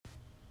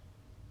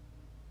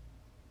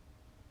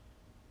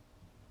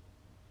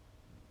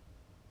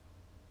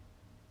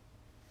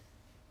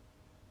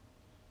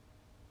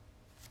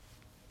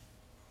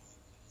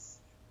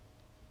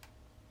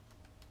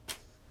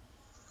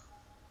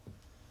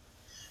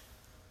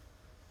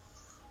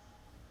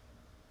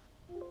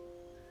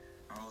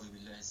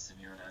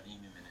السميع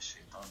العليم من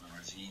الشيطان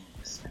الرجيم.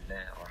 بسم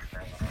الله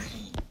الرحمن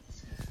الرحيم.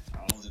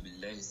 أعوذ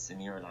بالله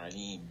السميع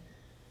العليم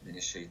من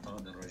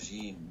الشيطان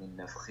الرجيم من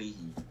نفخه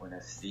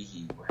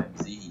ونفثه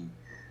وهمزه.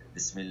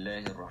 بسم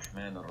الله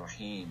الرحمن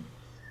الرحيم.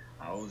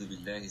 أعوذ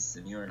بالله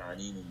السميع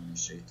العليم من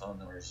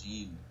الشيطان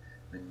الرجيم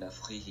من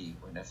نفخه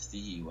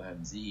ونفثه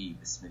وهمزه.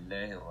 بسم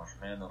الله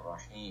الرحمن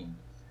الرحيم.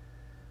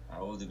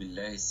 أعوذ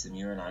بالله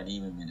السميع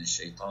العليم من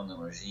الشيطان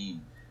الرجيم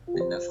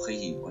من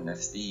نفخه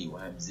ونفثه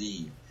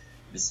وهمزه.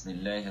 بسم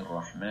الله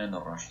الرحمن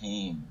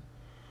الرحيم.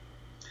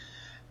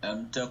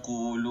 أم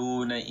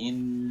تقولون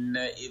إن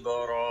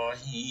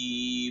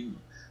إبراهيم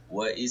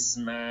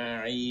وإسماعيل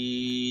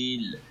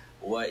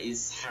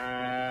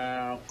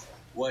وإسحاق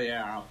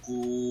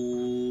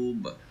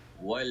ويعقوب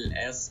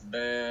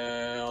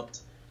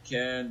والأسباط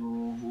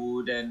كانوا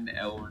هودا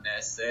أو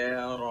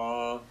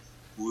نصارى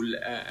قل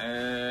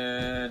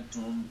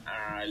أأنتم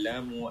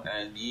أعلم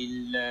أم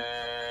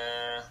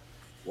الله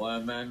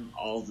ومن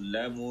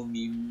أظلم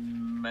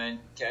ممن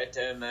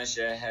كتم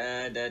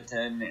شهادة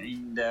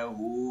عنده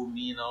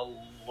من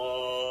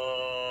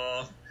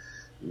الله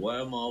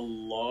وما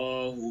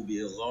الله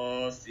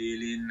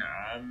بغافل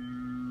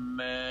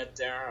عما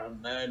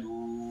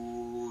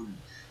تعملون.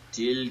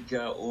 تلك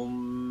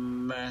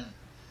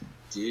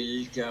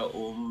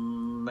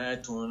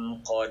أمة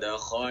قد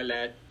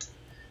خلت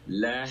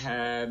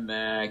لها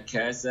ما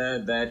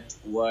كسبت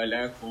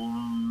ولكم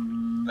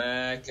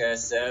ما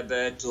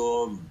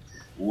كسبتم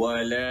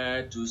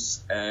ولا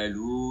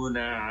تسألون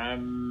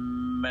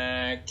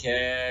عما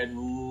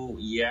كانوا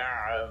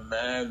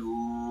يعملون.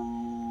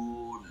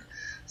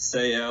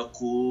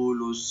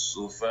 سيقول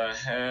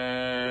السفهاء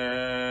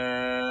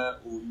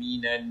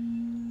من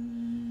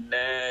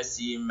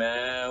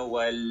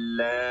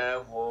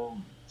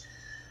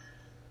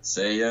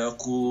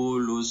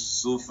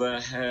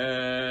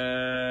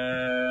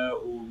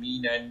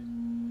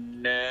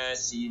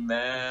الناس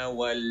ما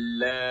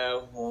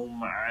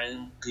ولاهم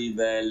عن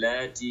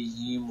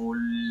قبلتهم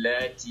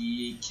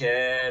التي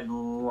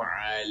كانوا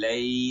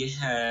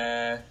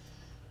عليها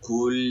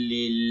قل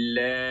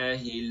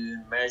لله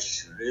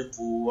المشرق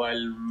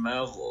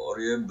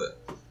والمغرب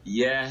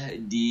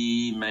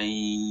يهدي من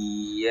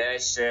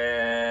يشاء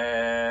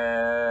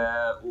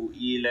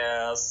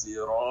إلى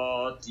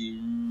صراط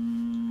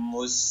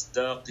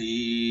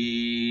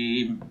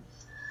مستقيم.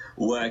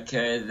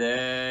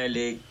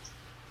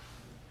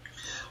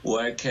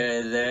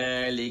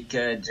 وكذلك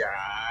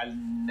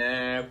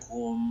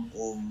جعلناكم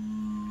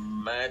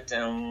أمة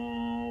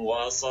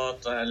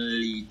وسطا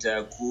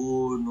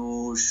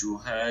لتكونوا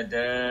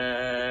شهداء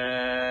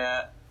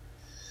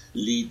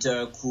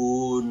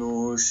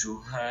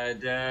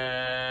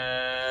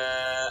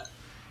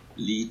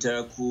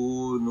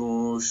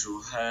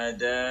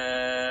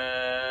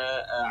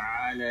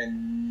على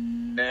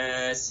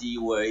الناس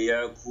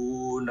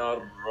ويكون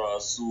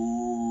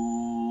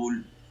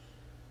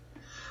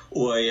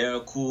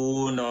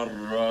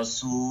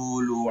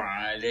الرسول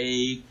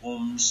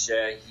عليكم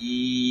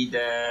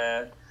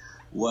شهيدا.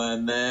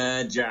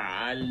 وما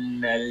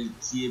جعلنا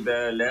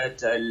القبلة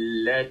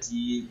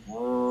التي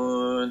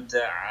كنت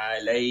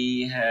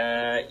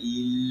عليها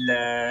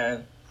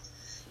إلا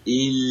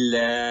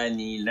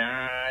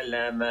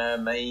لنعلم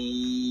من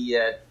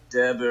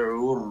يتبع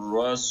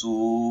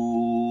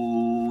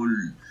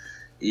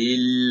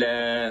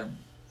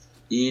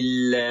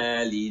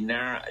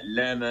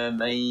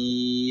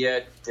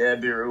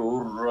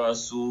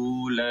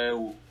الرسول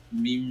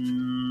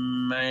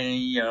ممن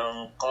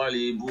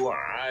ينقلب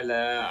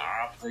على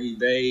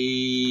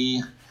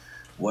عقبيه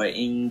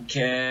وإن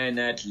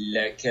كانت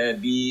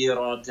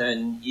لكبيرة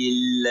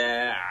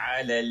إلا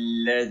على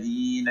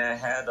الذين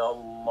هدى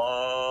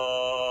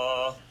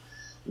الله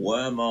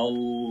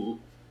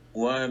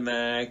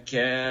وما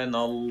كان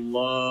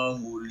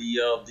الله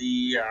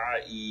ليضيع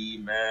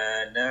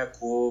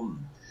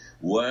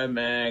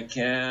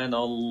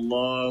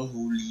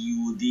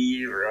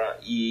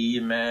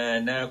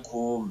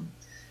إيمانكم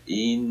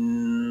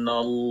إن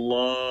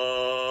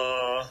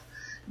الله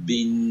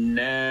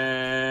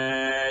بالناس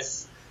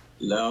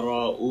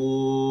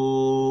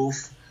لرؤوف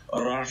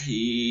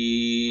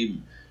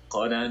رحيم.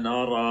 قد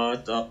نرى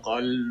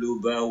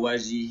تقلب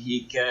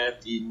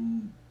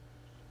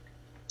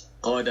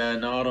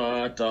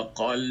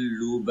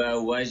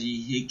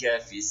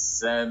وجهك في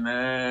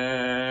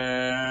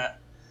السماء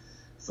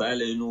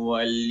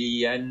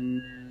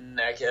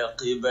فلنولينك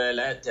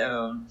قبلة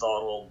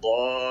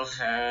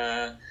ترضاها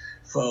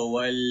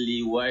فول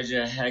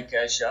وجهك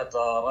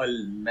شطر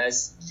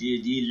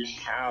المسجد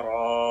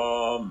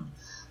الحرام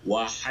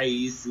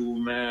وحيث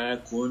ما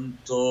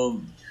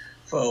كنتم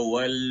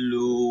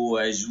فولوا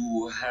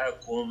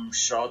وجوهكم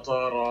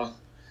شطره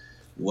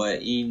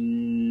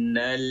وإن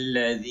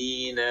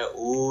الذين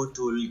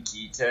أوتوا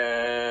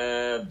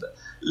الكتاب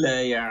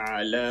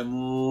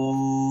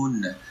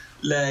ليعلمون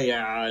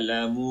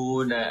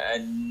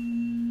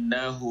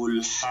أنه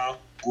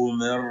الحق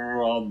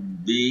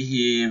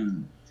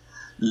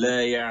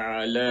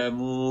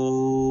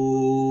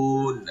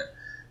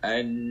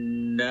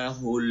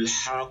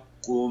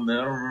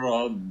من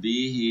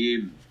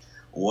ربهم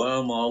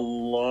وما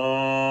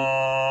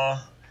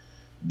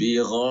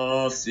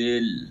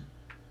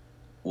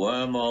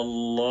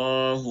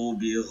الله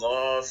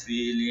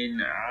بغافل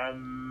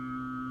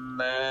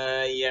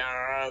عما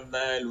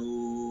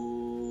يعملون.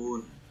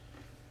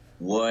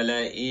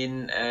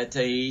 ولئن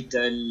أتيت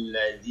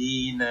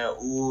الذين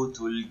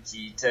أوتوا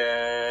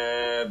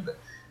الكتاب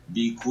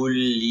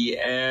بكل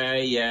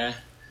آية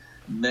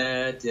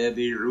ما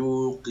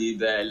تبعوا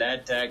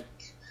قبلتك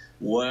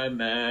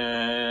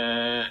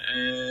وما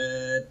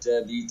أنت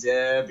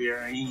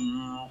بتابع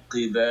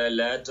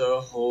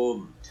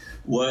قبلتهم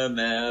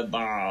وما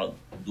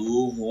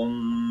بعضهم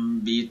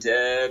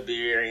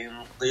بتابع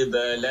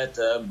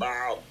قبلة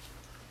بعض.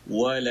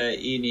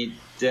 ولئن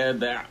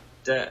اتبعت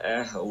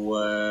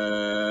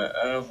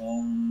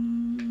أهواءهم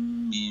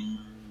من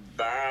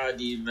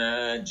بعد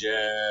ما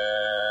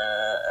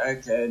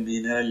جاءك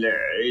من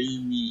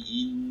العلم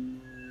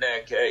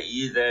إنك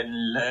إذا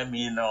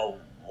لمن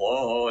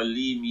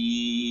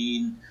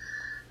الظالمين.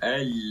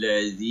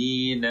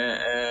 الذين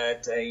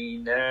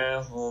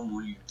آتيناهم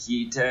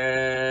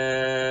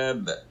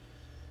الكتاب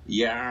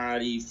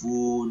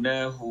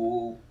يعرفونه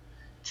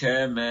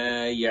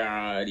كما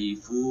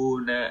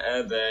يعرفون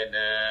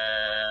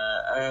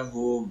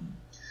أبناءهم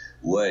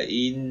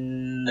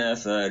وإن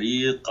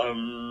فريقا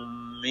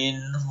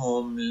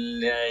منهم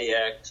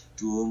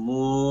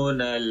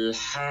ليكتمون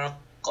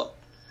الحق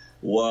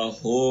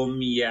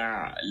وهم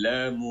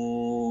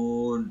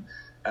يعلمون.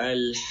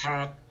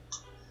 الحق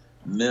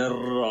من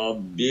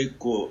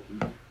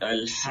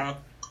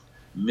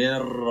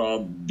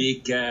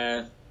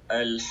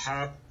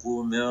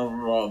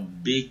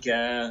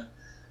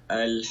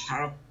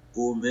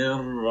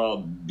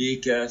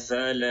ربك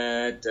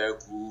فلا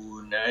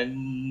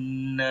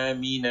تكونن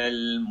من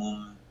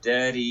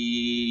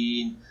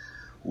الممترين.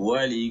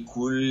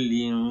 ولكل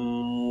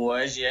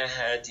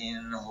وجهة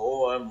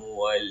هو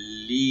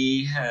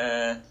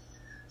موليها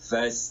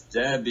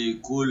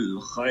فاستبقوا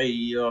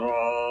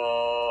الخيرات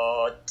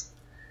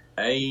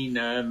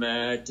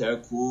أينما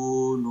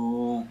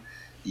تكونوا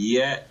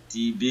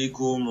يأتي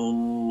بكم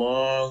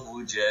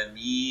الله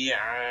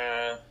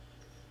جميعا.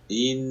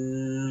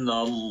 إن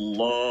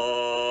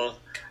الله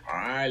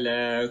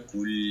على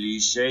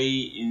كل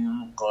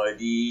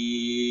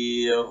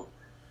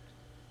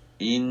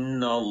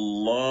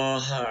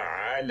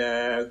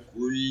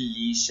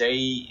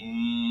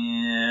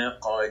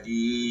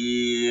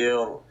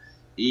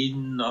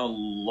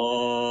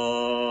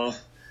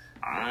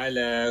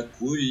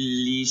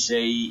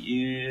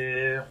شيء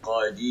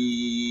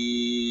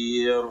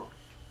قدير.